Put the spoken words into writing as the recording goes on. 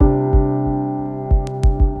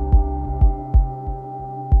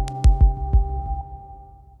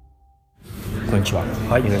にちは、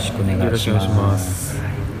はい、よろしくお願いします。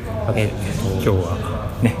今日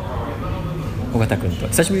はね、尾形君と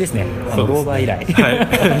久しぶりですね。ローバー以来、は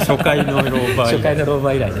い、初回のローバ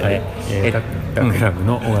ー以来で、ね、タクラム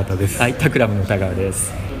の尾形です。はい、タクラムの田川で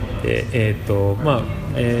す。で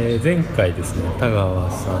前回ですね、田川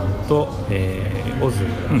さんと、オズ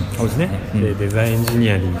ですね、でデザインエンジニ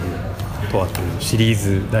アリングとはというシリー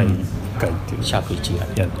ズ第1回っていうシャープ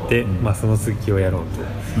1やって、その続きをやろう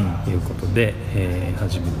ということで、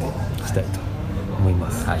始めていきたいと思い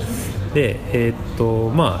ます。はい、で、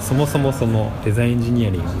そもそもそのデザインエンジニ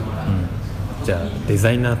アリング、じゃあデ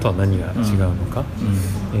ザイナーとは何が違うのか、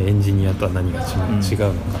エンジニアとは何が違うの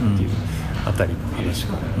かっていうあたりの話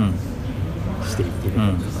からしていければな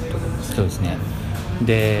と思います。そうですね。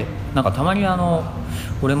で、なんかたまに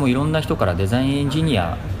俺もいろんな人からデザインエンジニ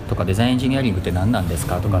アとかデザインエンジニアリングって何なんです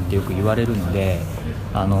かとかってよく言われるので、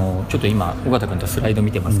ちょっと今尾形君とスライド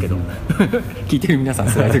見てますけど、聞いてる皆さん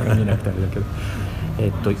スライドが見えなくてあれだけ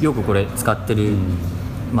ど、よくこれ使ってる、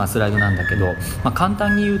スライドなんだけど、簡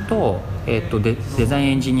単に言うと、デザイン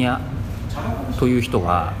エンジニアという人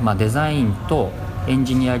は、デザインとエン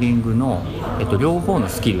ジニアリングの、両方の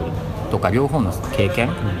スキルとか両方の経験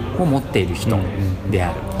を持っている人であ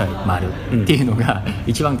る、丸っていうのが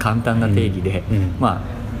一番簡単な定義で、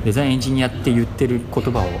デザインエンジニアって言ってる言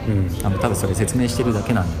葉を、多分それ説明してるだ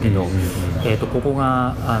けなんだけど、ここ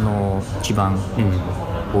が一番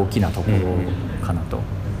大きなところかなと。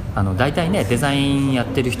大体ね、デザインやっ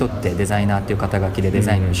てる人ってデザイナーっていう肩書きでデ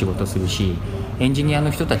ザインの仕事するし、エンジニアの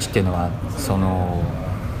人たちっていうのはその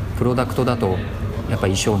プロダクトだとやっぱ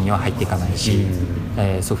り衣装には入っていかないし、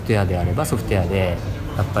ソフトウェアであればソフトウェアで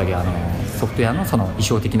やっぱりソフトウェアのその衣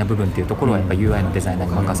装的な部分っていうところはやっぱ UI のデザイナー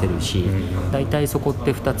に任せるし、大体そこっ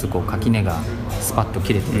て2つ垣根がスパッと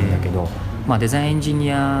切れてるんだけど、デザインエンジ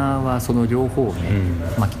ニアはその両方をね、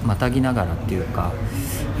またぎながらっていうか、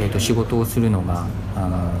仕事をするのが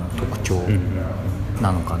特徴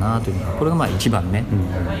なのかなというのが、これが一番ね、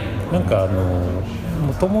なんか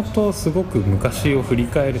もともとすごく昔を振り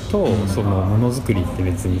返ると、そのものづくりって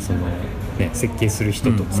別にその、設計する人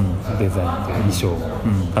とデザインという衣装を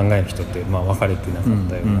考える人って分かれてなかっ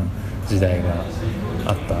たような時代が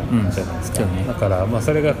あったじゃないですか。だから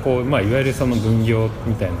それがこう、いわゆるその分業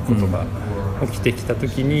みたいなことが起きてきた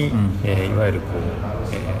時に、いわゆるこ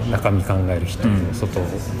う、中身考える人と外を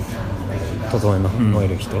整え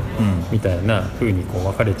る人みたいな風にこう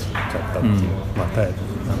分かれちゃったっていう、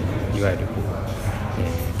いわゆるこ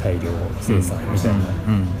う大量生産みたいな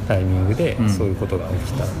タイミングでそういうことが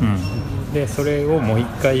起きた、でそれをもう一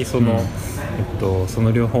回その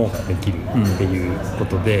両方ができるっていうこ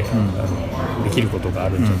とで、できることがあ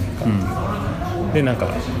るんじゃないかっていうで、なんか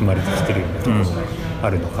生まれてきてるようなところがあ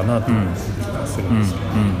るのかなという気がするんですよね。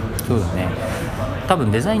そうだね。多分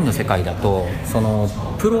デザインの世界だとその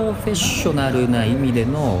プロフェッショナルな意味で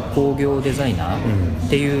の工業デザイナーっ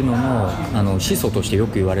ていうのの、始祖としてよ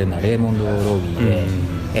く言われるのはレーモンド・ローウィ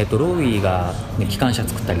ーで、ローウィーが、機関車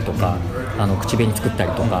作ったりとか口紅作った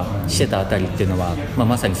りとかしてたあたりっていうのは、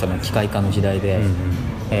まさにその機械化の時代で、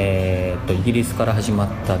イギリスから始まっ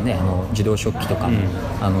たね、自動食器とか、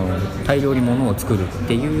大量に物を作るっ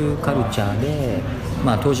ていうカルチャーで、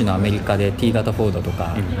当時のアメリカで T 型フォードと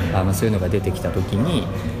か、そういうのが出てきた時に、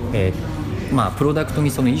プロダクトに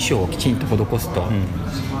その衣装をきちんと施すと、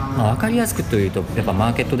分かりやすくというとやっぱマ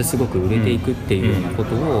ーケットですごく売れていくっていうようなこ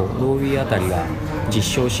とをローウィーあたりが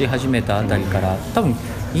実証し始めたあたりから、多分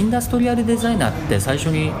インダストリアルデザイナーって最初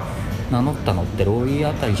に名乗ったのってローウィー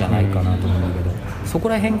あたりじゃないかなと思うんだけど、そこ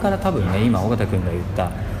ら辺から多分ね、今尾形君が言った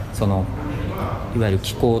そのいわゆる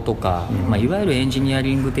機構とか、いわゆるエンジニア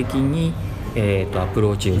リング的に、アプ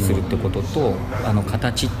ローチをするってことと、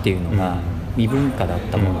形っていうのが未分化だっ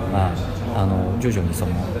たものが、徐々にそ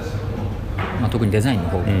の、特にデザインの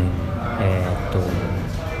方で、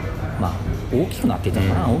大きくなっていった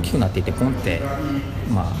のかな、大きくなっていってポンって、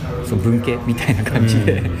その分家みたいな感じ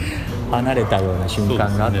で、離れたような瞬間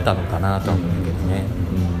があったのかなと思うんだけどね。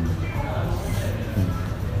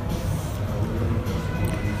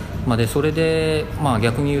でそれで、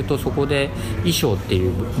逆に言うとそこで衣装ってい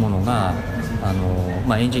うものが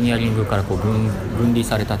エンジニアリングからこう分離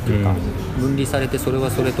されたっていうか、分離されて、それは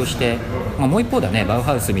それとして、もう一方だね、バウ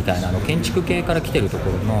ハウスみたいな建築系から来てると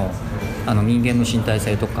ころの人間の身体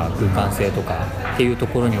性とか空間性とかっていうと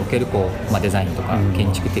ころにおけるこう、デザインとか建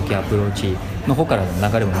築的アプローチの方からの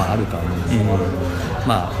流れもあるとは思うんですけど、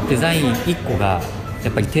デザイン1個がや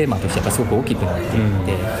っぱりテーマとしてやっぱすごく大きくなっていっ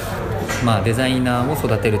て、デザイナーを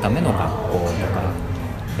育てるための学校とか、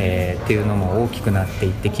っていうのも大きくなってい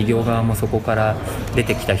って、企業側もそこから出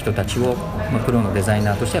てきた人たちを、プロのデザイ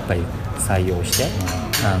ナーとしてやっぱり採用して、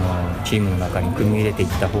チームの中に組み入れていっ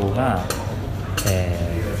た方が、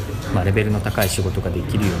レベルの高い仕事がで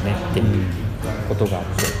きるよねっていうことがあっ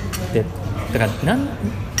て、でだから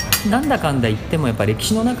なんだかんだ言ってもやっぱ歴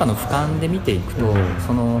史の中の俯瞰で見ていくと、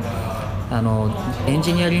そのエン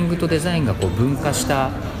ジニアリングとデザインがこう分化し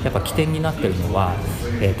たやっぱ起点になってるのは、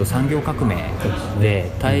産業革命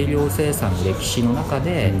で大量生産の歴史の中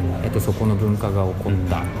で、そこの文化が起こっ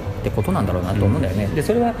たってことなんだろうなと思うんだよね。で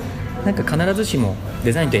それはなんか必ずしも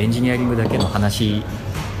デザインとエンジニアリングだけの話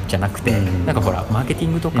じゃなくて、なんかほらマーケティ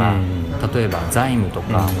ングとか、例えば財務と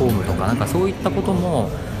か法務とか、なんかそういったことも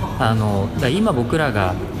だ今僕ら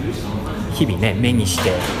が日々ね目にし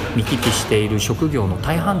て見聞きしている職業の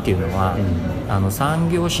大半っていうのは、産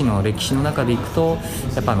業史の歴史の中でいくと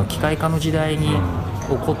やっぱ機械化の時代に起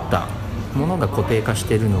こったものが固定化し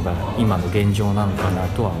ているのが今の現状なのかな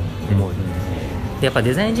とは思う。でやっぱ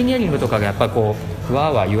デザインエンジニアリングとかがやっぱこう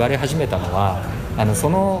わーわー言われ始めたのはそ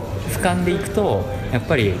の俯瞰でいくとやっ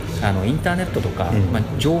ぱりインターネットとか、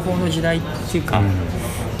情報の時代っていうか、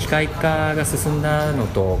機械化が進んだの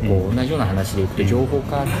とこう同じような話でいくと、情報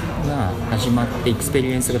化が始まってエクスペ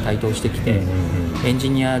リエンスが台頭してきて、エンジ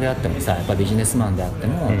ニアであってもさ、やっぱビジネスマンであって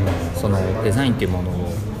も、そのデザインっていうもの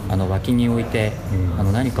を脇に置いて、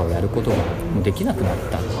何かをやることがもうできなくなっ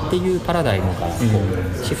たっていうパラダイムがこ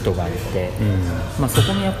うシフトがあって、そ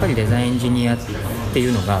こにやっぱりデザインエンジニアってい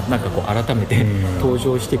うのがなんかこう改めて登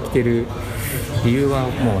場してきてる理由は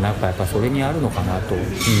もうなんかやっぱそれにあるのかなと思っ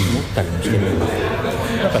たりもしてる、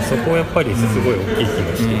なんかそこはやっぱりすごい大きい気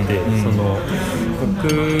がしてて、その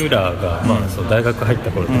僕らがその大学入っ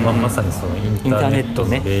た頃って、まさにそのインターネットの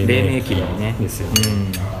黎明期ですよね。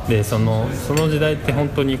でその時代って本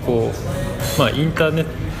当にこう、インターネッ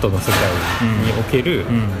トの世界における、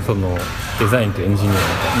そのデザインとエンジニアが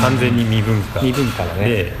完全に未分化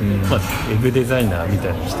で、ウェブデザイナーみた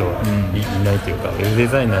いな人はいないというか、ウェブデ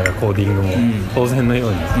ザイナーがコーディングも当然のよ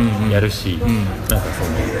うにやるし、なんか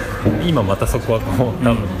その今またそこはこう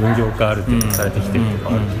多分分業化ある程度されてきてると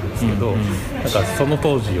かあるんですけど、なんかその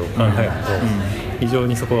当時を考えると非常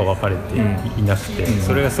にそこが分かれていなくて、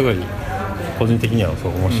それがすごい個人的にはそ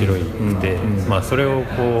う面白いくて、それを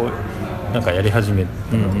こうなんかやり始め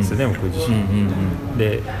たんですね、僕自身。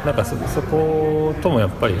でなんかそこともやっ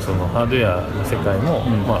ぱりそのハードウェアの世界も、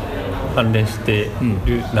関連してい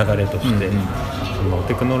る流れとして、その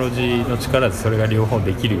テクノロジーの力でそれが両方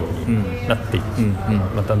できるようになって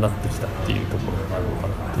またなってきたっていうところがあるのか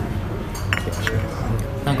なっていう気がしますね。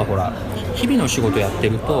なんかほら日々の仕事やって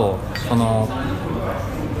ると、その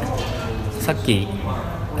さっき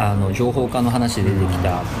情報化の話で出てき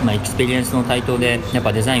た、エクスペリエンスの台頭でやっ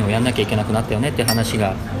ぱデザインをやんなきゃいけなくなったよねって話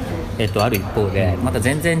が、ある一方で、また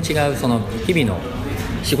全然違うその日々の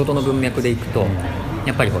仕事の文脈でいくと、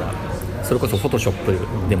やっぱりほらそれこそフォトショッ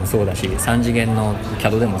プでもそうだし、3次元の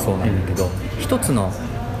CAD でもそうなんだけど、一つの、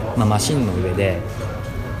マシンの上で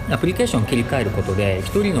アプリケーションを切り替えることで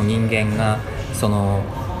一人の人間がその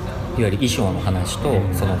いわゆる衣装の話と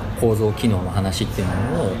その構造機能の話っていう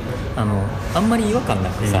のをあんまり違和感な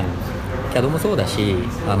くさ、CAD もそうだし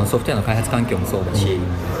ソフトウェアの開発環境もそうだし、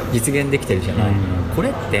実現できてるじゃない。これ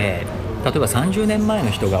って例えば30年前の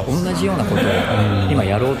人が同じようなことを今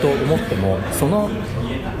やろうと思っても、その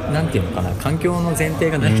なんていうのかな、環境の前提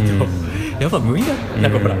がないとやっぱ無理だ。な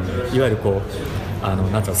んかほらいわゆるこう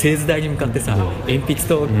なんつうの、製図台に向かってさ、鉛筆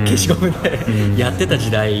と消しゴムでやってた時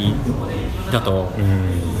代だと、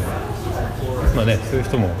そういう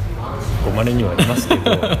人もまれにはいますけ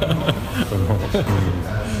どや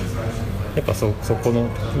っぱそこの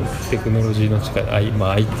テクノロジーの力、IT の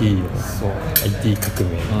IT 革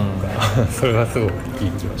命とか、それがすごくい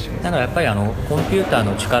い気がします。だからやっぱりコンピューター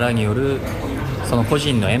の力によるその個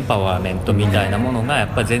人のエンパワーメントみたいなものがやっ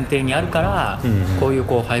ぱ前提にあるから、こういう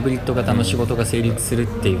ハイブリッド型の仕事が成立するっ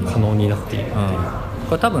ていうの可能になっているっていう、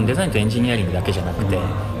これ多分デザインとエンジニアリングだけじゃなくて、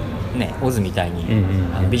オズみたいに、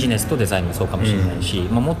ビジネスとデザインもそうかもしれないし、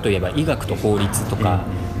もっと言えば医学と法律とか、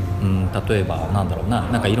例えばなんだろうな、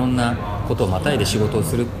なんかいろんなことをまたいで仕事を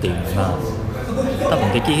するっていうのが多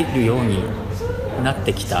分できるようになっ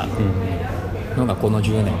てきたのがこの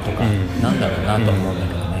10年とかなんだろうなと思うんだ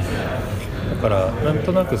けどね。だからなん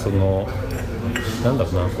となくそのなんだ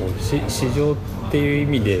ろうな、こう市場っていう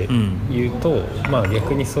意味で言うと、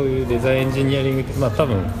逆にそういうデザインエンジニアリングって、多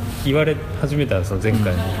分言われ始めたらその前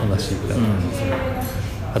回の話だったその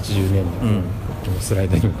80年代のスライ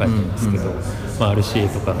ドにも書いてますけど、RCA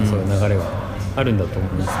とかのそういう流れがあるんだと思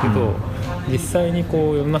うんですけど、実際に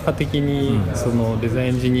こう世の中的にそのデザイン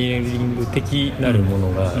エンジニアリング的なるも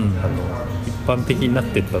のが、一般的になっ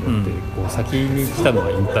ていったのって、こう先に来たのは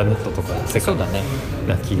インターネットとかの世界な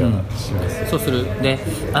気がします、そうする。で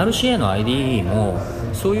RCA の IDE も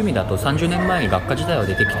そういう意味だと30年前に学科自体は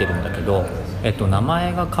出てきてるんだけど、名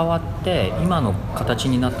前が変わって今の形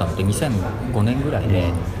になったのって2005年ぐらいで、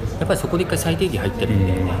やっぱりそこで一回最低限入ってるんだ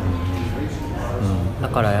よね、だ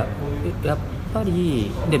からやっぱ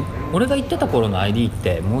りで俺が言ってた頃の ID っ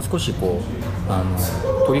てもう少しこ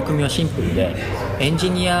う取り組みはシンプルで、エンジ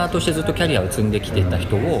ニアとしてずっとキャリアを積んできてた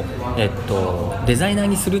人を、デザイナー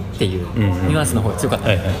にするっていうニュアンスの方が強かっ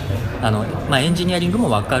た、エンジニアリングも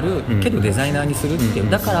分かるけどデザイナーにするっていう、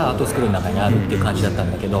だからアートスクールの中にあるっていう感じだった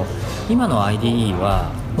んだけど、今の IDE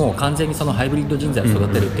はもう完全にそのハイブリッド人材を育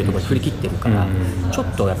てるっていうところに振り切ってるから、ちょっ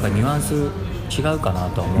とやっぱりニュアンス違うかな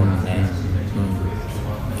とは思うよね、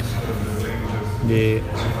で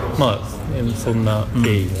そんな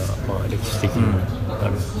経緯が歴史的にあ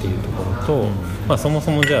るっていうところと、そもそ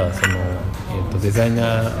もじゃあその、デザイ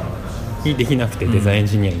ナーにできなくてデザインエン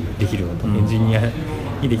ジニアにできるのと、エンジニア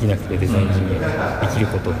にできなくてデザインエンジニアにできる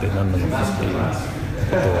ことって何なのかっていう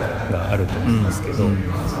ことがあると思うんですけど、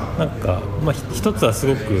なんか、一つはす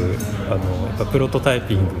ごくやっぱプロトタイ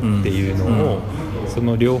ピングっていうのを、そ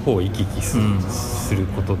の両方を行き来する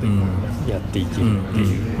ことでやっていけるって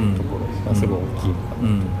いうところがすごい大きいのかなと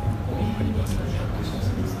思いますね。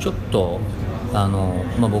ちょっと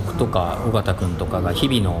僕とか尾形君とかが日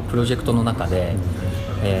々のプロジェクトの中で、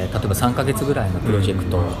例えば3ヶ月ぐらいのプロジェク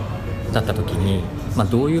トだった時に、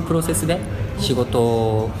どういうプロセスで仕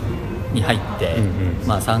事に入って、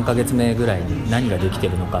3ヶ月目ぐらいに何ができて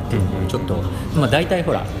るのかっていうのをちょっと、大体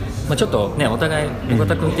ほら、ちょっとねお互い尾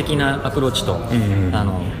形君的なアプローチと、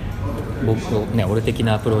僕ね俺的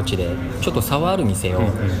なアプローチでちょっと差はあるにせよ、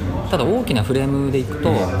ただ大きなフレームでいく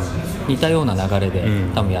と似たような流れで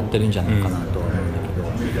多分やってるんじゃないかなと思うん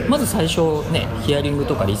だけど、まず最初ねヒアリング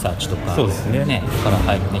とかリサーチとか、そうですね、から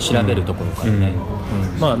入るね、調べるところからね、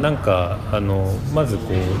なんかまず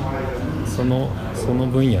こうその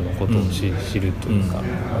分野のことを知るというか、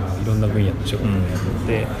いろんな分野の仕事をやるの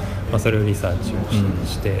で、それをリサーチを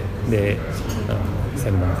して、で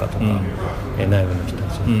専門家とか、内部の人た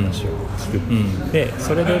ちの話を聞く、で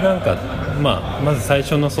それでなんか、まず最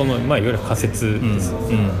初のその、いわゆる仮説ですよ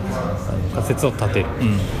ね、仮説を立てる、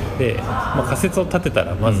で、仮説を立てた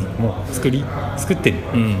らまずもう作ってる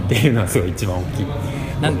っていうのはすごい一番大きい、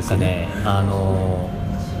なんかね、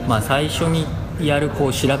最初にやるこ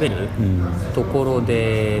う調べるところ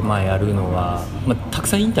で、やるのは、たく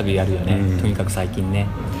さんインタビューやるよね、とにかく最近ね。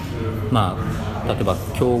例えば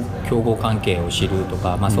競合関係を知ると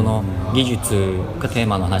か、その技術がテー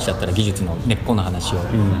マの話だったら技術の根っこの話を、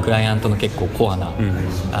クライアントの結構コアな、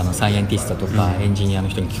サイエンティストとかエンジニアの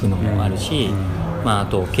人に聞くのもあるし、あ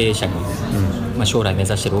と経営者に、将来目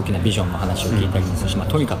指している大きなビジョンの話を聞いたりもするし、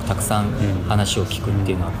とにかくたくさん話を聞くっ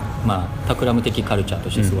ていうのは、タクラム的カルチャーと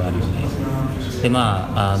してすごいあるよね。で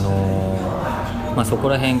そこ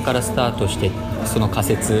ら辺からスタートしてその仮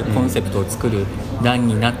説コンセプトを作る段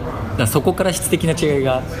になったそこから質的な違い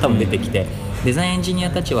が多分出てきて、デザインエンジニア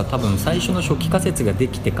たちは多分最初の初期仮説がで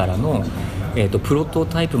きてからの、プロト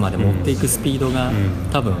タイプまで持っていくスピードが、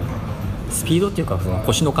多分スピードっていうかその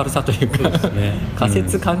腰の軽さというか仮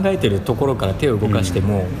説考えてるところから手を動かして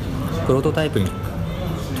も、プロトタイプに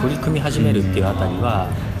取り組み始めるっていうあたりは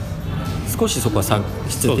少しそこは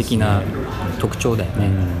質的な特徴だよね。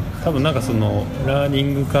多分なんかそのラーニ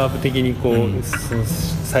ングカーブ的にこう、その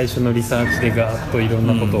最初のリサーチでガーッといろん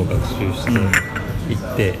なことを学習していっ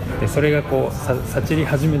て、でそれがこう悟り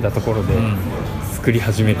始めたところで作り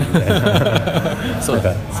始めるみたいな、なん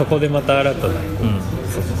かそこでまた新たな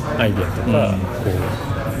そのアイデアとか、こ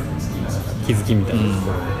う気づきみたいなのを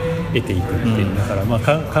得ていくっていう、だから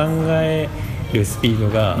考えるスピード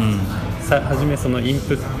が、初めそのイン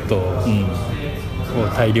プットを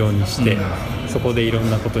大量にして、そこでいろん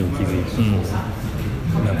なことに気づいて、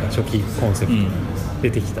なんか初期コンセプトが出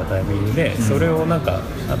てきたタイミングで、それをなんか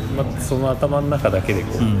その頭の中だけで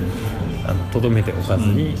こうとどめておかず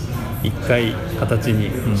に、一回形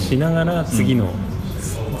にしながら次の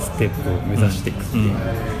ステップを目指していくっていう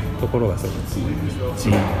ところがすごく違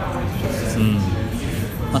うですね。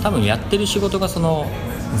多分やってる仕事がその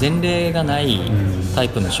前例がないタイ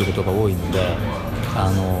プの仕事が多いので、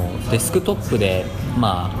デスクトップで、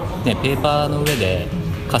ペーパーの上で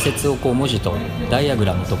仮説をこう文字とダイアグ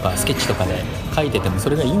ラムとかスケッチとかで書いててもそ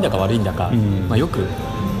れがいいんだか悪いんだか、よく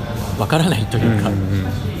わからないというか、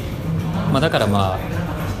だから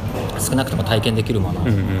少なくとも体験できるものを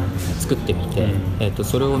作ってみて、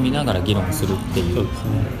それを見ながら議論するっていう。そうです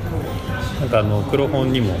ね。なんか黒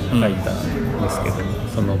本にも書いたんですけど、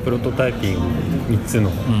そのプロトタイピング3つの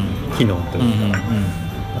機能というか、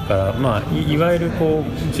だかから、まあ、いわゆるこ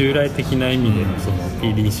う従来的な意味でのその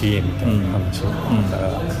PDCA みたいな話だから、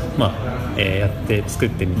まあやって作っ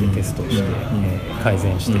てみてテストして、改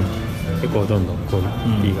善して、でこうどんどんクオリテ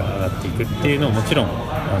ィが上がっていくっていうのはもちろん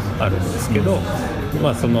あるんですけど、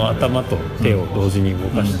まあ、その頭と手を同時に動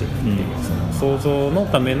かしていくっていう、その創造の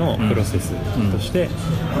ためのプロセスとして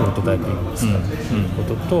プロトタイピングを使うこ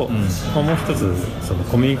とと、まあ、もう一つその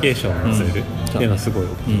コミュニケーションのツールっていうのはすごい大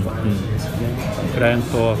きいかなと思うんですよね。クライアン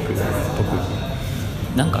トワークが特に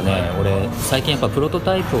なんかね、俺最近やっぱプロト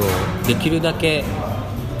タイプをできるだけ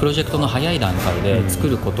プロジェクトの早い段階で作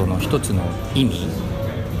ることの一つの意味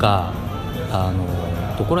が、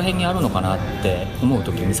どこら辺にあるのかなって思う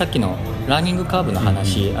ときに、さっきのラーニングカーブの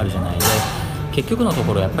話あるじゃないで、結局のと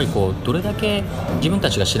ころやっぱりこうどれだけ自分た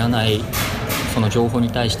ちが知らないその情報に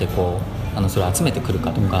対してこうそれを集めてくる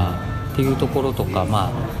かとかっていうところとか、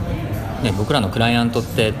まあね、僕らのクライアントっ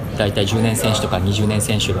て大体10年選手とか20年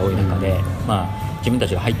選手が多い中で、まあ、自分た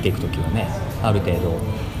ちが入っていくときはね、ある程度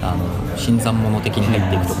新参者的に入っ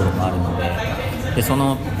ていくところもあるので、そ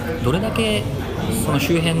のどれだけその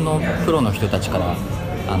周辺のプロの人たちから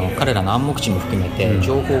彼らの暗黙知も含めて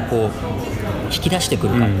情報をこう引き出してく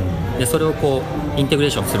るか、でそれをこうインテグレ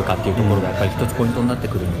ーションするかっていうところがやっぱり一つポイントになって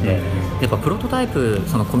くるので、やっぱプロトタイプ、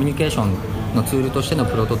そのコミュニケーションのツールとしての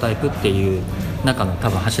プロトタイプっていう中の多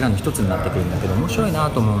分柱の一つになってくるんだけど、面白いな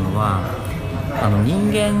と思うのは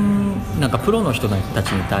人間なんかプロの人た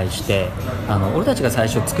ちに対して俺たちが最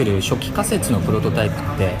初作る初期仮説のプロトタイプっ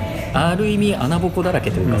てある意味穴ぼこだら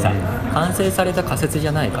けというかさ、完成された仮説じ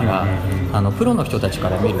ゃないから、プロの人たちか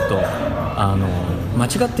ら見ると間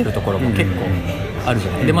違ってるところも結構あるじ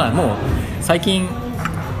ゃない。でまあもう最近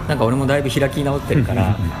なんか俺もだいぶ開き直ってるか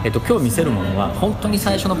ら今日見せるものは本当に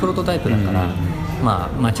最初のプロトタイプだから、ま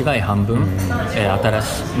あ間違い半分、新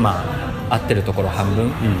しいまあ合ってるところ半分、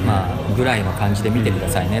まあ、ぐらいの感じで見てくだ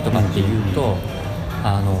さいねとかっていうと、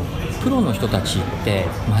プロの人たちって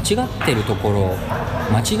間違ってるところ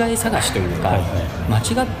間違い探しというか、間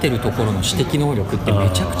違ってるところの指摘能力ってめ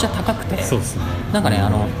ちゃくちゃ高くて、なんかね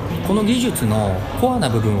この技術のコアな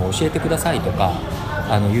部分を教えてくださいとか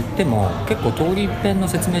言っても結構通り一遍の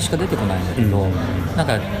説明しか出てこないんだけど、なん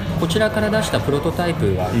かこちらから出したプロトタイ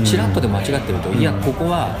プがちらっとで間違ってると、いやここ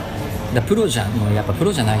はプロじゃやっぱプ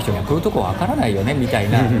ロじゃない人にはこういうとこわからないよねみたい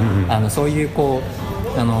なそういうこ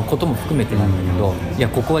うことも含めてなんだけど、いや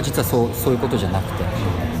ここは実はそういうことじゃなくて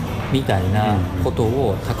みたいなこと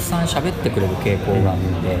をたくさん喋ってくれる傾向があっ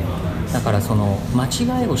て、だからその間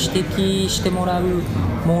違いを指摘してもらう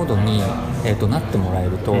モードに、なってもらえ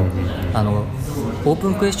ると、オープ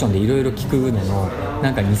ンクエスチョンでいろいろ聞くのの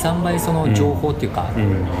なんか 2,3 倍その情報っていうか、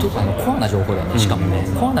コアな情報だよね。しかもね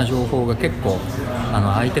コアな情報が結構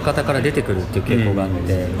相手方から出てくるっていう傾向があっ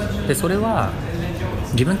て、でそれは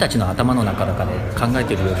自分たちの頭の中で考え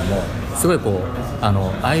ているよりもすごいこう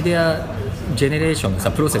アイデアジェネレーションの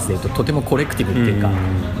さプロセスでいうととてもコレクティブっていうか、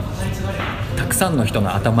たくさんの人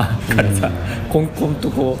の頭からさ、コンコンと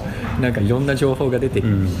こうなんかいろんな情報が出て、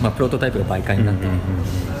まあ、プロトタイプが媒介になって、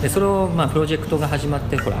でそれをまあプロジェクトが始まっ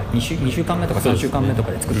てほら2週間目とか3週間目と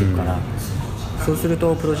かで作っていくから、そうする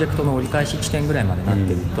とプロジェクトの折り返し地点ぐらいまでなっ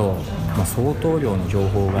てると、まあ、相当量の情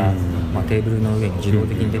報が、まあ、テーブルの上に自動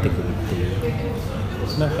的に出てくるってい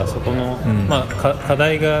う、なんかそこの、まあ、課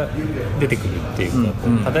題が出てくるっていう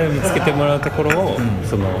か、課題を見つけてもらうところを、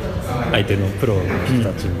その相手のプロの人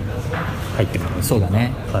たちに入ってくる感じなの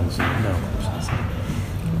かもしれないですね。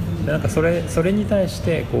でなんかそれに対し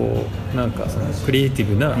てこうなんかそのクリエイティ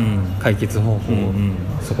ブな解決方法を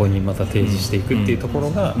そこにまた提示していくっていうとこ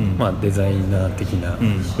ろが、まあ、デザイナー的な部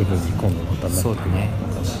分に今度またなってくるのかなって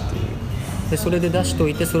いう。でそれで出してお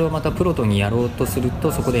いて、それをまたプロトにやろうとする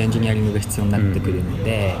とそこでエンジニアリングが必要になってくるの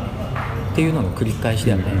で、っていうのの繰り返し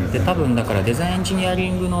だよね。で多分だからデザインエンジニアリ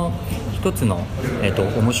ングの一つの、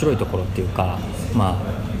面白いところっていうか、ま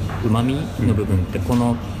あ旨味の部分ってこ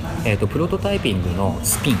の、プロトタイピングの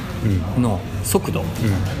スピンの速度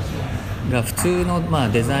が普通の、まあ、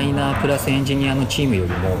デザイナープラスエンジニアのチームより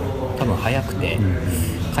も多分速くて、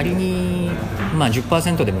仮に、まあ、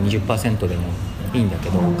10% でも 20% でもいいんだけ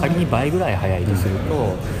ど、仮に倍ぐらい速いとする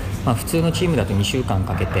と、まあ、普通のチームだと2週間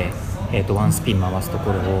かけて、ワンスピン回すと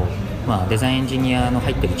ころを、まあ、デザインエンジニアの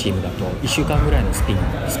入ってるチームだと1週間ぐらいのス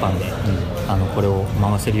パンで、これを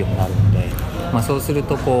回せるようになるので、まあ、そうする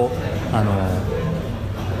とこう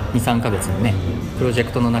2,3 ヶ月のねプロジェ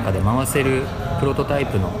クトの中で回せるプロトタイ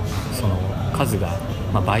プのその数が、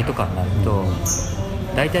まあ、倍とかになると、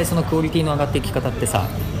大体そのクオリティの上がっていき方ってさ、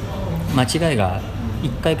間違いが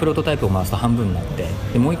1回プロトタイプを回すと半分になって、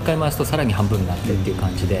でもう1回回すとさらに半分になってっていう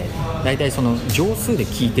感じで、大体その乗数で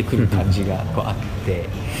効いてくる感じがこうあって、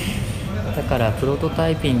だからプロトタ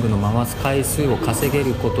イピングの回す回数を稼げ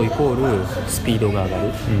ることイコールスピードが上がる、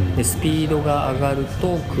でスピードが上がる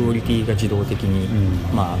とクオリティが自動的に、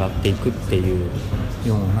上がっていくっていう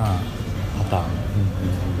ようなパタ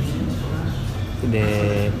ーン、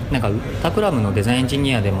でなんかタクラムのデザインエンジ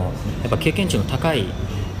ニアでもやっぱ経験値の高い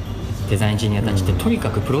デザインエンジニアたちってとにか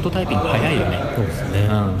くプロトタイピング早いよね。そうですね、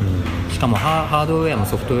しかもハードウェアも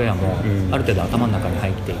ソフトウェアもある程度頭の中に入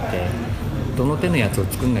っていて、どの手のやつを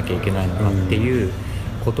作んなきゃいけないのかっていう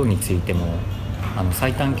ことについても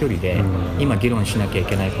最短距離で今議論しなきゃい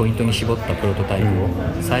けないポイントに絞ったプロトタイプを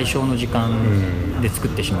最小の時間で作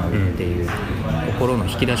ってしまうっていうところの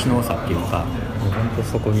引き出しの多さっていうか、本当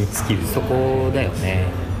そこに尽きる。そこだよね。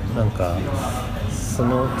なんかそ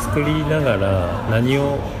の作りながら何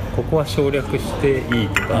をここは省略していい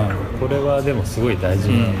とか、これはでもすごい大事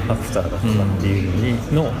なファクターだとかってい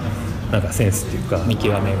うののなんかセンスっていうか見極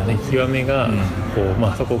めがね、こ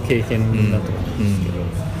う、そこ経験だと思うんですけど、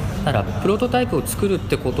だからプロトタイプを作るっ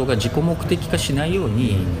てことが自己目的化しないよう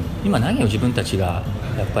に、今何を自分たちが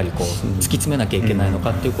やっぱりこう突き詰めなきゃいけないのか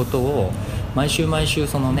っていうことを毎週毎週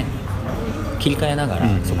そのね切り替えながら、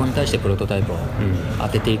そこに対してプロトタイプを当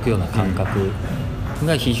てていくような感覚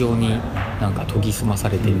が非常になんか研ぎ澄まさ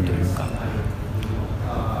れているというか、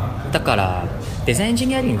だからデザインエンジ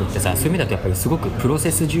ニアリングってさ、そういう意味だとやっぱりすごくプロセ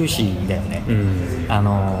ス重視だよね。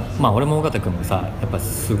俺も尾形君もさ、やっぱ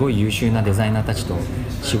すごい優秀なデザイナーたちと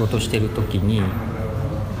仕事してる時に、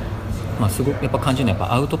すごくやっぱ感じるのはやっ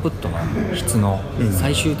ぱアウトプットの質の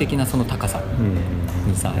最終的なその高さ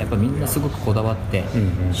にさ、やっぱみんなすごくこだわって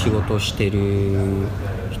仕事をしてる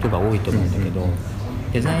人が多いと思うんだけど、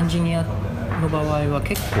デザインエンジニアの場合は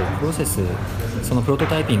結構プロセス、そのプロト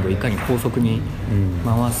タイピングをいかに高速に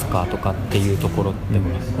回すかとかっていうところで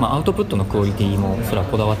も、アウトプットのクオリティもそれは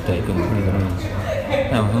こだわってはいくんだけ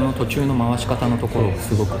ど、その途中の回し方のところを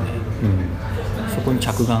すごくね、そこに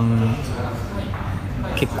着眼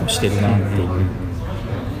結構してるなっていう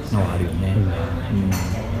のはあるよね。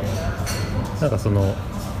なんかその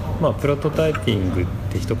プロトタイピングっ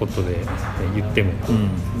て一言で言っても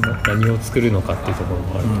何を作るのかっていうところ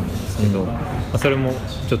もあると思うんですけど、それも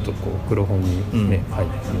ちょっとこう黒本にね、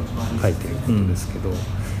書いてることですけど、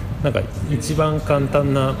なんか一番簡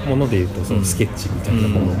単なものでいうとそのスケッチみたいな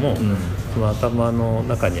ものも、その頭の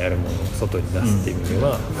中にあるものを外に出すっていう意味で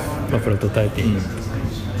は、プロトタイピング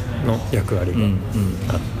の役割が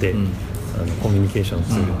あって、コミュニケーション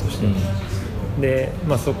ツールとしても。で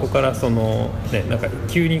そこからその、なんか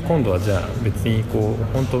急に今度はじゃあ別にこう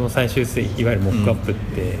本当の最終製品、いわゆるモックアップっ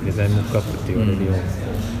て、デザインモックアップって言われるような、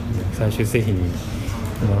最終製品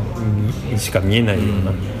にしか見えないよう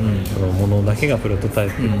な、そのものだけがプロトタイ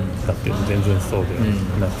プだっていうと全然そうでは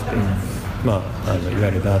なくて、いわ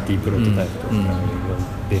ゆるダーティープロトタイプとか呼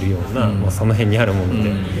んでるような、その辺にあるもので、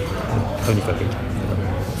とにかく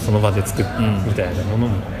その場で作るみたいなもの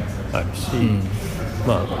もあるし、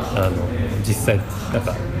実際なん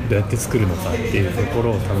かどうやって作るのかっていうところ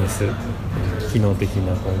を試す機能的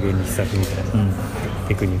なこう原理試作みたいな、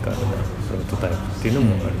テクニカルなプロトタイプっていうの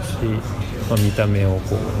もあるし、見た目を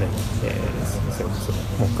こうね、それこそ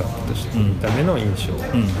モックアップとして見た目の印象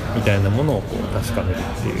みたいなものをこう確かめるっ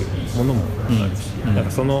ていうものもあるし、なんか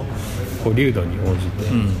そのこう流度に応じ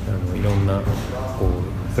て、いろんなこ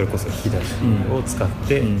うそれこそ引き出しを使っ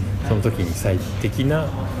て、その時に最適な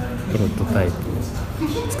プロトタイプを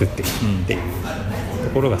作っていくっていうと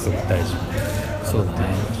ころがすごく大事。そうだね。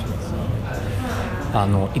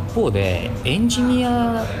一方でエンジニ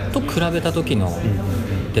アと比べた時の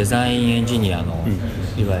デザインエンジニアの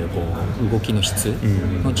いわゆるこう動きの質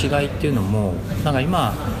の違いっていうのも、なんか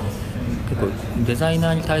今結構デザイ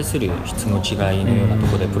ナーに対する質の違いのようなと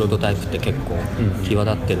ころでプロトタイプって結構際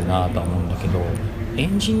立ってるなとは思うんだけど、エ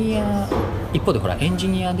ンジニア一方でほらエンジ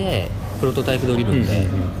ニアでプロトタイプドリブンで、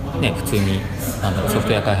普通にソフ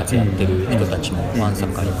トウェア開発やってる人たちもわんさ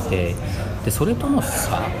かいて、でそれとの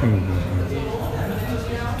差、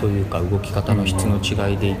というか動き方の質の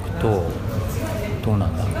違いでいくとどうな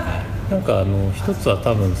んだろうね。なんか一つは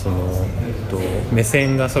多分その、目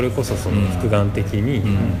線がそれこそその複眼的に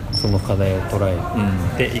その課題を捉え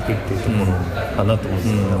ていくっていうところかなと思うんで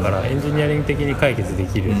すよ。だからエンジニアリング的に解決で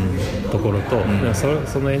きるところと、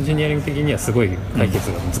そのエンジニアリング的にはすごい解決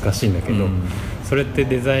が難しいんだけど、それって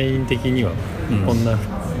デザイン的にはこんな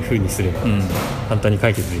風にすれば簡単に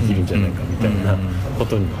解決できるんじゃないかみたいなこ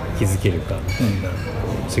とに気づけるかみたい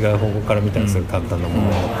な、違う方向から見たらすごい簡単なも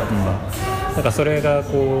のだったとか、なんかそれが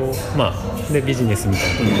こう、でビジネスみたい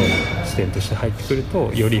なところの視点として入ってくる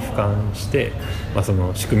と、より俯瞰して、そ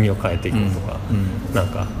の仕組みを変えていくとか、なん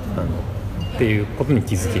かっていうことに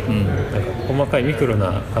気づける、なんか細かいミクロ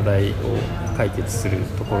な課題を解決する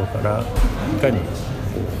ところからいかにこ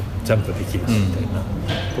うジャンプできるかみたいな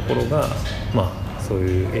ところが、まあそう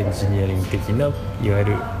いうエンジニアリング的ないわゆ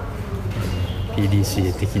る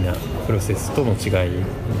PDCA 的なプロセスとの違いなんじゃないか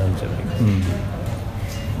な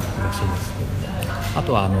気がしますけど、あ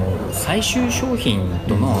とは最終商品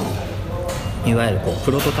との、いわゆるこう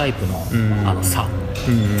プロトタイプの、差っ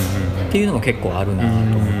ていうのも結構あるなと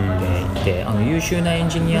思っていて、優秀なエン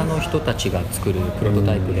ジニアの人たちが作るプロト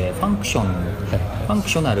タイプでファンクショ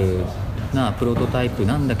ナルなプロトタイプ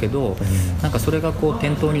なんだけど、なんかそれがこう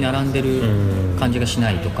店頭に並んでる感じがし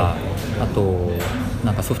ないとか、あと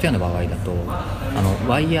なんかソフトウェアの場合だと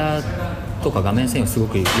ワイヤーとか画面遷移すご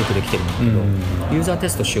くよくできてるんだけど、ユーザーテ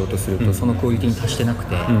ストしようとするとそのクオリティに達してなく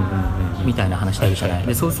て、みたいな話あるじゃない。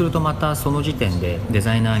でそうするとまたその時点でデ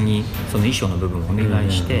ザイナーにその衣装の部分をお願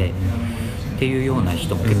いしてっていうような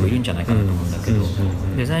人も結構いるんじゃないかなと思うんだけど、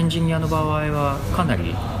デザインエンジニアの場合はかな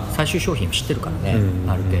り最終商品を知ってるからね、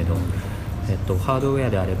ある程度。ハードウェア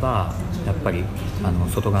であればやっぱり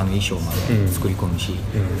外側の衣装まで作り込むし、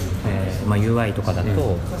UI とかだ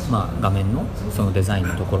と、画面のそのデザイン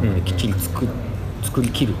のところまできっちり作り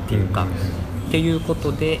きるっていうか、っていうこ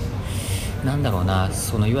とでなんだろうな、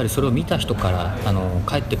そのいわゆるそれを見た人から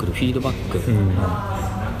返ってくるフィードバック、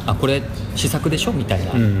これ試作でしょみたい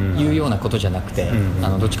な、いうようなことじゃなくて、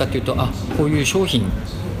どっちかっていうとこういう商品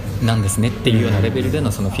なんですねっていうようなレベルで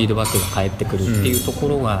のそのフィードバックが返ってくるっていうとこ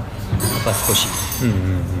ろがやっぱ少し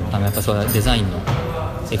やっぱそれはデザインの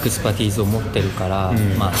エクスパティーズを持ってるから、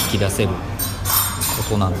引き出せるこ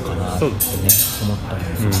となのかなってね、思ったり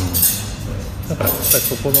もする。だからやっぱり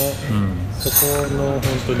そこの本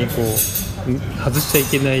当にこう外しちゃい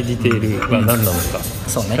けないディテールは何なのか、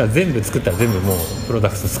そうね、だから全部作ったら全部もうプロ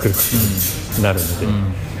ダクト作ることになるので、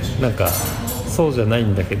なんかそうじゃない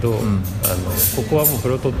んだけど、ここはもうプ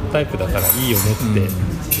ロトタイプだからいいよねって、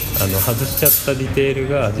外しちゃったディテー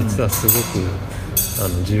ルが実はすごく、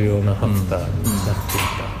重要なファクターになっていた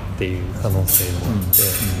っていう可能性もあ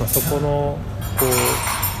って、そこのこう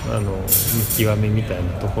見極めみたいな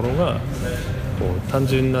ところがこう単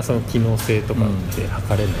純なその機能性とかって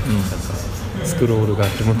測れない、なんかスクロールが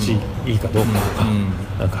気持ちいいかどうかとか、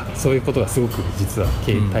なんかそういうことがすごく実は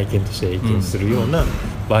体験として影響するような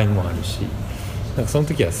場合もあるし、なんかその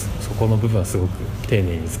時はそこの部分はすごく丁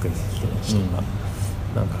寧に作んなきゃいけないしとか、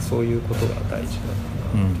なんかそういうことが大事なのか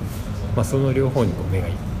なと、その両方にこう目が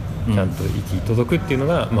ちゃんと行き届くっていうの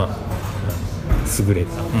が、優れ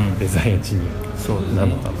たデザインエンジニアな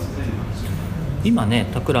のかな、今ね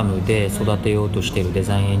タクラムで育てようとしているデ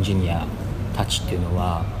ザインエンジニアたちっていうの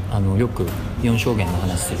はよく4象限の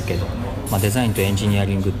話するけど、デザインとエンジニア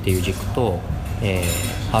リングっていう軸と、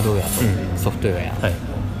ハードウェアとソフトウェア、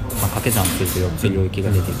掛け算すると4つ領域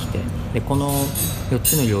が出てきて、でこの4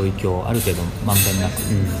つの領域をある程度まんべんなく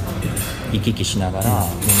行き来しながらものづ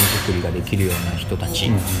くりができるような人たち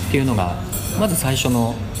っていうのがまず最初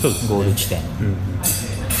のゴール地点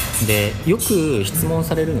で、よく質問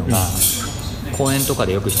されるのが、講演とか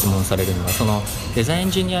でよく質問されるのが、そのデザインエ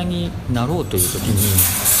ンジニアになろうという時に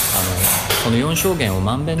この4象限を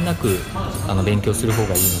まんべんなく勉強する方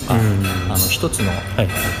がいいのか、一つの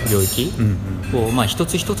領域を、一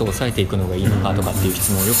つ一つ押さえていくのがいいのかとかっていう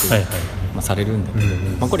質問をよく、されるんだけ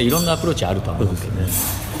ど、これいろんなアプローチあるとは思うけど、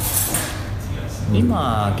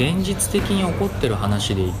今現実的に起こってる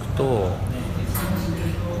話でいくと、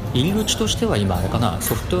入り口としては今あれかな、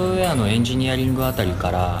ソフトウェアのエンジニアリングあたりか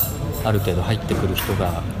らある程度入ってくる人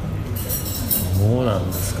がどうなん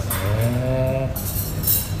ですかね。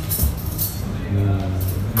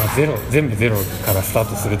全部ゼロからスター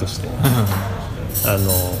トするとしてやっ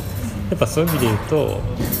ぱそういう意味で言うと、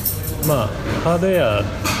ハードウェアっ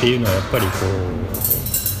ていうのはやっぱりこ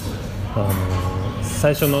う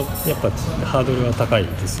最初のやっぱハードルは高い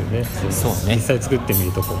ですよね。そうね、実際作ってみ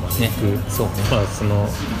るとこまでいく、そうね、その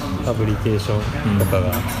ファブリケーションとか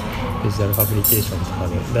が、デジタルファブリケーションとか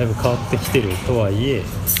でだいぶ変わってきてるとはいえ、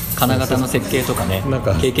金型の設計とかね、なん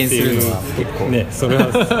か経験するのは結構ね、それ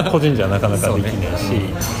は個人じゃなかなかできないし、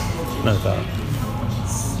なんか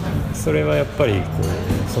それはやっぱりこう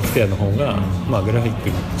ソフトウェアの方が、グラフィック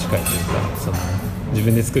に近いというか、その自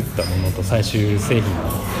分で作ったものと最終製品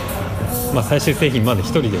の、最終製品まで一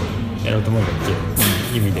人でやろうと思えばいける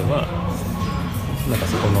という意味では、なんか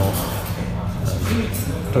そこの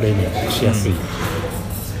トレーニングしやすい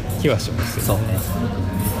気はしますよね。そうね。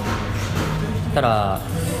ただ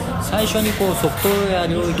最初にこうソフトウェア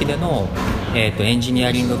領域での、エンジニ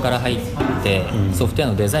アリングから入って、ソフトウェ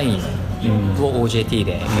アのデザインを OJT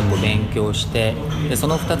で結構勉強して、でそ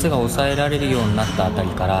の2つが抑えられるようになったあたり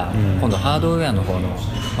から、今度ハードウェアの方の、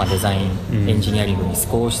デザイン、エンジニアリングに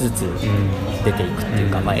少しずつ出ていくっていう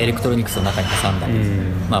か、エレクトロニクスの中に挟んだり、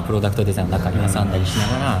プロダクトデザインの中に挟んだりしな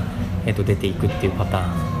がら、出ていくっていうパター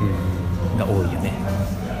ンが多いよね、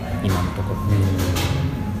今のところ。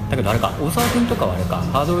だけどあれか、大沢君とかはあれか、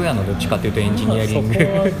ハードウェアのどっちかというとエンジニアリング、そこ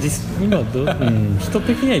は今人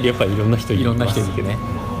的にはいやっぱりいろんな人いますけどね。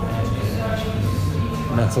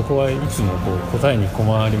そこはいつもこう答えに困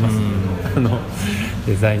りますね、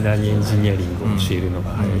デザイナーにエンジニアリングを教えるの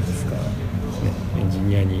が早いですか、エンジ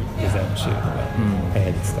ニアにデザインを教えるのが早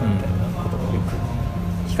いですか、みたいなことがよ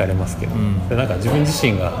く聞かれますけど、でなんか自分自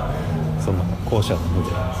身がその後者なの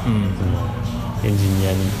で、そのエンジニ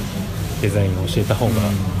アにデザインを教えた方が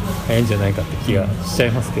早いんじゃないかって気がしちゃ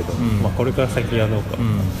いますけど、これから先はどうか、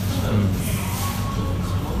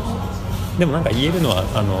でもなんか言えるのは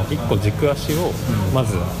一個軸足をま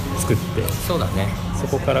ず作って、そうだね、そ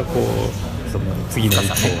こからこうその次の一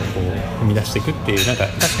歩をこう踏み出していくっていう、なんかい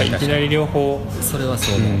きなり両方それは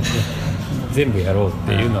そうだ、全部やろうっ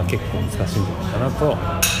ていうのは結構難しいんじゃないかなと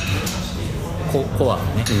はコアが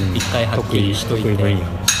ね、一回はっきりしといて、得意分野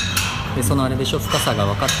でそのあれでしょ、深さが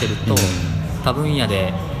分かってると、多分野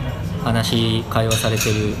で会話されて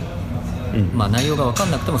る、内容が分か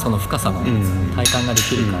んなくてもその深さの体感がで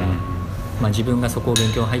きるから、自分がそこを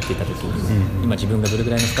勉強入っていた時に、今自分がどれぐ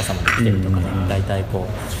らいの深さまで来てるとかね、大体こ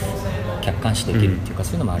う客観視できるっていうか、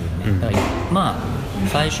そういうのもあるよね。だから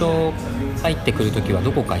最初入ってくる時は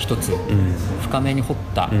どこか一つ深めに掘っ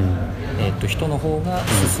た、人の方が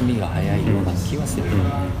進みが早いような気はする。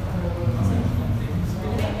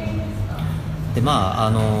で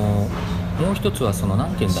もう一つはそのな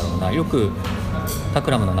んて言うんだろうな、よくタク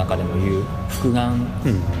ラムの中でも言う複眼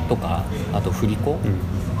とか、あと振り子、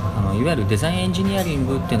いわゆるデザインエンジニアリン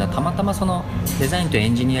グっていうのはたまたまそのデザインとエ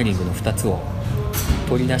ンジニアリングの2つを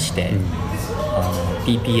取り出して、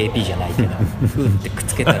PPAP じゃないけどふってくっ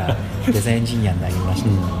つけたらデザインエンジニアになりまし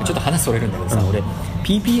た、ちょっと話それるんだけどさ、俺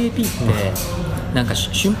PPAP ってなんかシ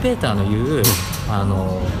ュンペーターの言う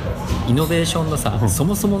イノベーションのさ、そ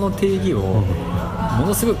もそもの定義をも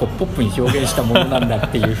のすごいこうポップに表現したものなんだっ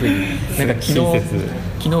ていうふうになんか昨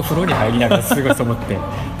日風呂に入りながらすごいそう思って、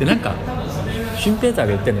でなんかシュンペーター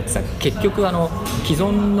が言ってるのってさ、結局既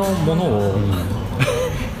存のものを、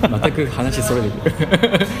全く話それる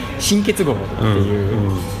新結合って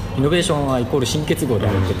いう、イノベーションはイコール新結合で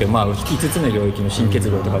あるって言って、5つの領域の新結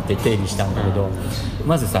合とかって定義したんだけど、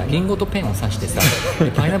まずさリンゴとペンを刺してさ、で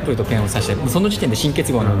パイナップルとペンを刺して、その時点で新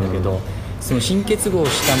結合なんだけど、その新結合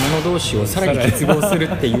したもの同士をさらに結合する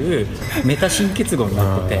っていうメタ新結合に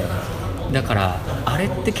なってて、だからあれっ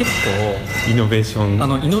て結構イノベーションの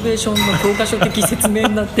教科書的説明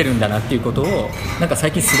になってるんだなっていうことをなんか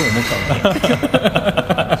最近すごい思ったのね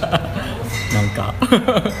なんか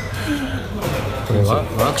これワ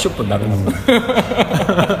ークショップになるの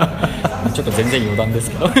ちょっと全然余談です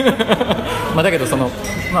けどだけど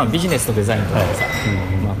ビジネスとデザインとかでさ、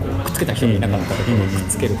こうくっつけた人がいなかったところをくっ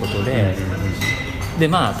つけることで、で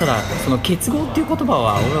ただその結合っていう言葉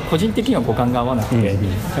は俺は個人的には五感が合わなくて、やっ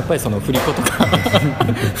ぱりその振り子とか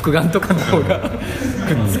複眼とかの方がくっ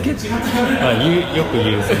つけて、よく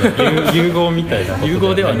言うその融合みたいな融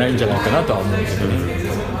合ではないんじゃないかなとは思うけどね。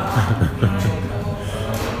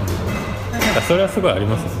なんかそれはすごいあり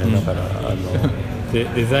ますよね。だから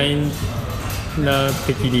デザイナー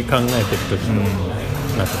的に考えてる時の、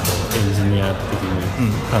なんかこうエンジニア的に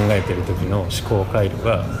考えてる時の思考回路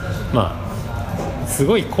がす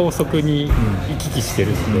ごい高速に行き来して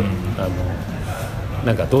るので、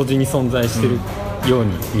なんか同時に存在してるよう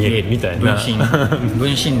に見えるみたいな、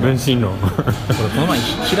分身論この前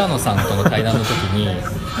平野さんとの対談の時に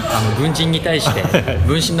軍人に対して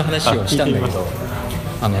分身の話をしたんだけど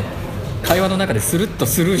会話の中でスルッと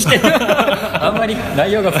スルーしてあんまり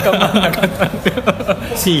内容が深まらなかったんで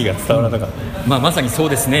真意が伝わらなかった、まさにそう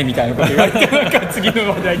ですねみたいなこと言われて、なんか次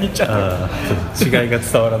の話題に行っちゃって違いが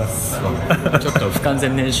伝わらなかったちょっと不完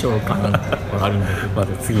全燃焼感があるんだけど、ま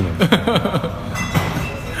だ次のだか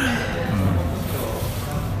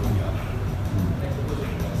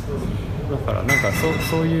らなんか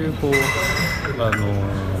そういうこう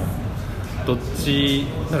どっち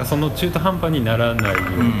なんかその中途半端にならないよ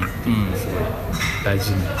うにすごい大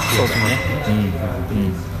事な気がしますね。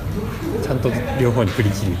ちゃんと両方に振り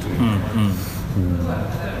切るという。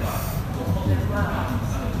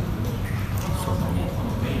そう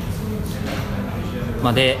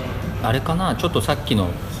だね。であれかな、ちょっとさっきの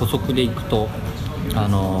補足でいくとこ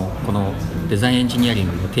のデザインエンジニアリン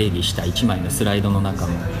グを定義した1枚のスライドの中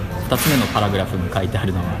の2つ目のパラグラフに書いてあ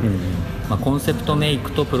るのは、コンセプトメイ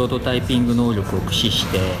クとプロトタイピング能力を駆使し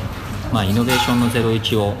て、イノベーションの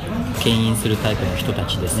01を牽引するタイプの人た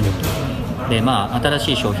ちですよと。で、新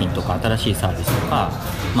しい商品とか新しいサービスとか、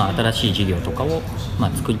新しい事業とかを、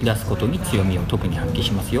作り出すことに強みを特に発揮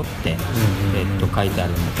しますよって、書いてあ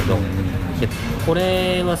るんだけど、でこ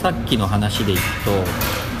れはさっきの話でいくと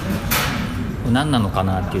何なのか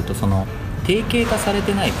なっていうと、その定型化され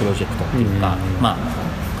てないプロジェクトっていうか、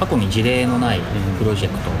過去に事例のないプロジェ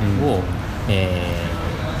クトを、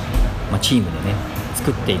チームでね作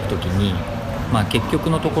っていくときに、結局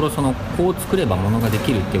のところこう作ればものがで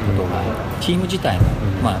きるっていうことがチーム自体の、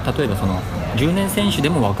例えば10年選手で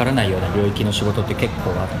もわからないような領域の仕事って結構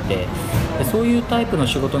あって、でそういうタイプの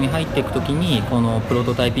仕事に入っていくときにこのプロ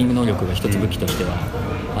トタイピング能力が一つ武器としては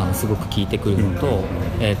すごく効いてくるのと、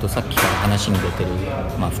さっきから話に出てる、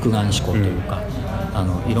複眼思考というか、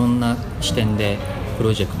いろんな視点でプ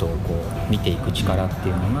ロジェクトをこう見ていく力って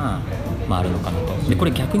いうのが、あるのかなと。でこ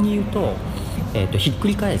れ逆に言うと、ひっく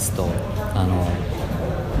り返すと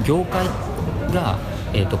業界が、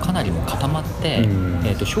かなりも固まって、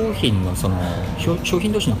商品同士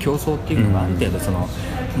の競争っていうのがある程度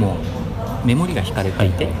もうメモリが引かれて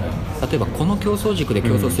いて、例えばこの競争軸で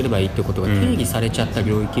競争すればいいってことが定義されちゃった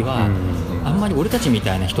領域は、あんまり俺たちみ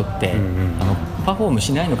たいな人って、パフォーム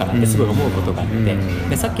しないのかなってすごい思うことがあって、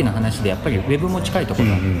でさっきの話でやっぱりウェブも近いところ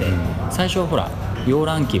があって、最初はほら溶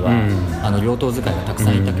卵機は、両頭使いがたくさ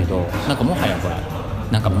んいたけど、なんかもはやほら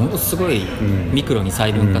なんかものすごいミクロに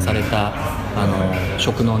細分化された、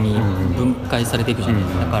職能に分解されていくじゃない。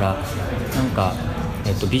だからなんか、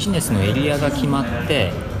ビジネスのエリアが決まっ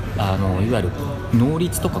て、いわゆる能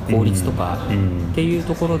率とか効率とかっていう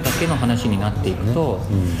ところだけの話になっていくと、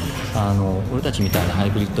俺たちみたいなハ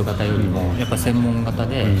イブリッド型よりもやっぱ専門型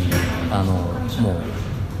で、もう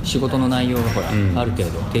仕事の内容がほら、ある程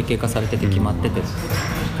度定型化されてて決まっててっ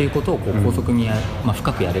ていうことをこう高速に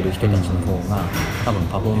深くやれる人たちの方が多分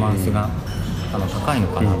パフォーマンスが高いの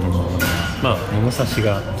かなと思うので、物差し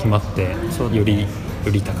が決まってより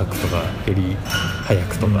高くとかより早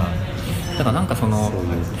くとか、だからなんかこ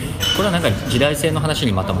れはなんか時代性の話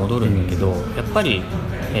にまた戻るんだけど、やっぱり、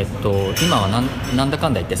今はなんだか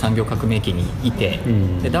んだ言って産業革命期にいて、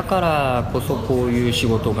でだからこそこういう仕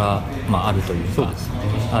事が、あるというか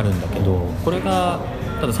あるんだけど、これが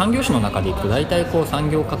ただ産業史の中でいくと大体こう産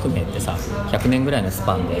業革命ってさ100年ぐらいのス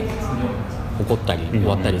パンで起こったり終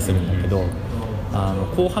わったりするんだけど、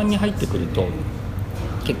後半に入ってくると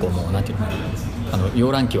結構もうなんていうの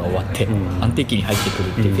溶卵期は終わって安定期に入ってくる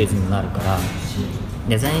っていうフェーズになるから、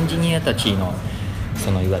デザインエンジニアたちの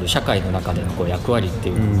いわゆる社会の中でのこう役割って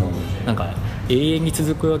いうのもなんか永遠に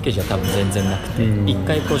続くわけじゃ多分全然なくて、一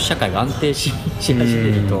回こう社会が安定し始め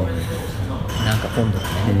ると、なんか今度はね、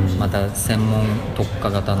また専門特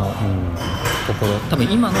化型のところ、多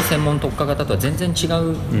分今の専門特化型とは全然違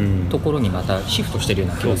うところにまたシフトしてるよう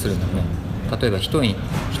な気がするんだよね。例えば一口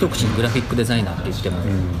にグラフィックデザイナーって言っても、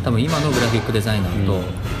多分今のグラフィックデザイナーと、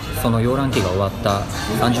その溶卵期が終わった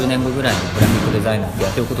30年後ぐらいのグラフィックデザイナーってや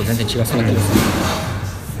ってること全然違うそうだけど、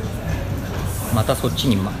またそっち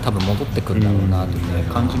に多分戻ってくるんだろうなという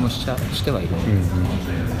感じもしてはいる。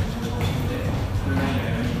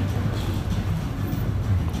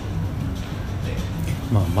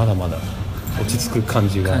まだまだ落ち着く感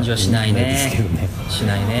じはしないね。ですけどね。し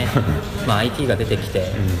ないね。IT が出てき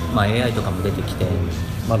て、AI とかも出てきて、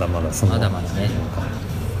まだまだね。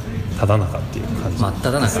ただ中っていう感じ。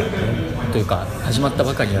ただ中というか始まった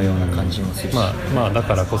ばかりのような感じもするし、だ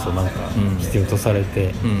からこそなんか必要とされ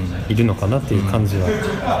ているのかなっていう感じはあり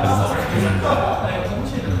ます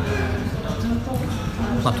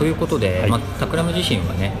ね。ということで、タクラム自身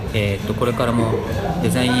はね、これからもデ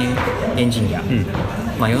ザインエンジニア、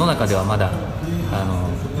世の中ではまだ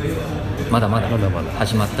まだ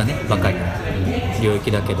始まったねばかりの領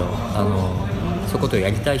域だけど、そういうことをや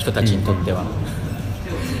りたい人たちにとっては、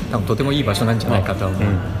多分とてもいい場所なんじゃないかと思う。面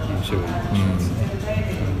白い。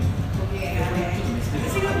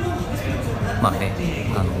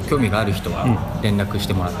興味がある人は連絡し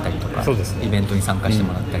てもらったりとか、イベントに参加して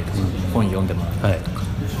もらったりとか、本読んでもらったりとか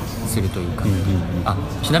するというか、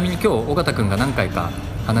ちなみに今日尾形君が何回か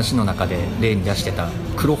話の中で例に出してた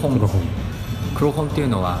黒本っていう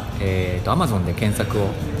のは、Amazon で検索を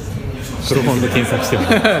黒本で検索しても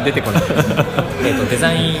出てこないデ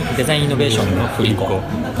ザインイノベーションの振り子っ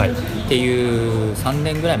ていう3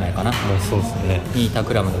年ぐらい前かな、そうですね、にタ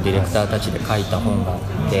クラムのディレクターたちで書いた本があっ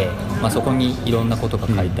て、そこにいろんなことが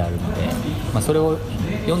書いてあるので、それを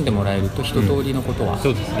読んでもらえると一通りのことは、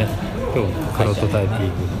そうですね、今日プロトタイピン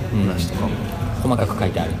グの話とかも細かく書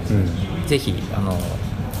いてある、ぜひ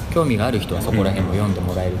興味がある人はそこら辺も読んで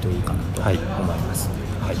もらえるといいかなと思います、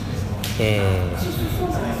はい、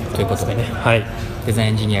ということでね、はい、デザイン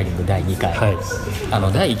エンジニアリング第2回、はい、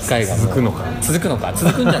第1回がもう続くのか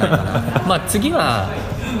続くんじゃないかなまあ次は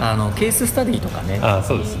ケーススタディとかね、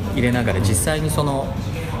そうですね、入れながら実際にその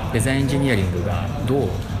デザインエンジニアリングがどう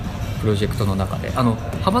プロジェクトの中で羽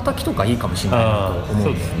ばたきとかいいかもしれないなと思う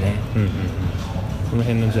んですよね。この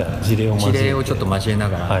辺のじゃあ事例をちょっと交えな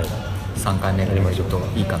がら、はい、3回目やると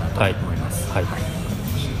いいかなと思います。はい、じゃあ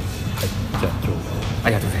今日あ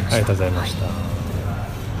りがとうございました。ありがとうございました。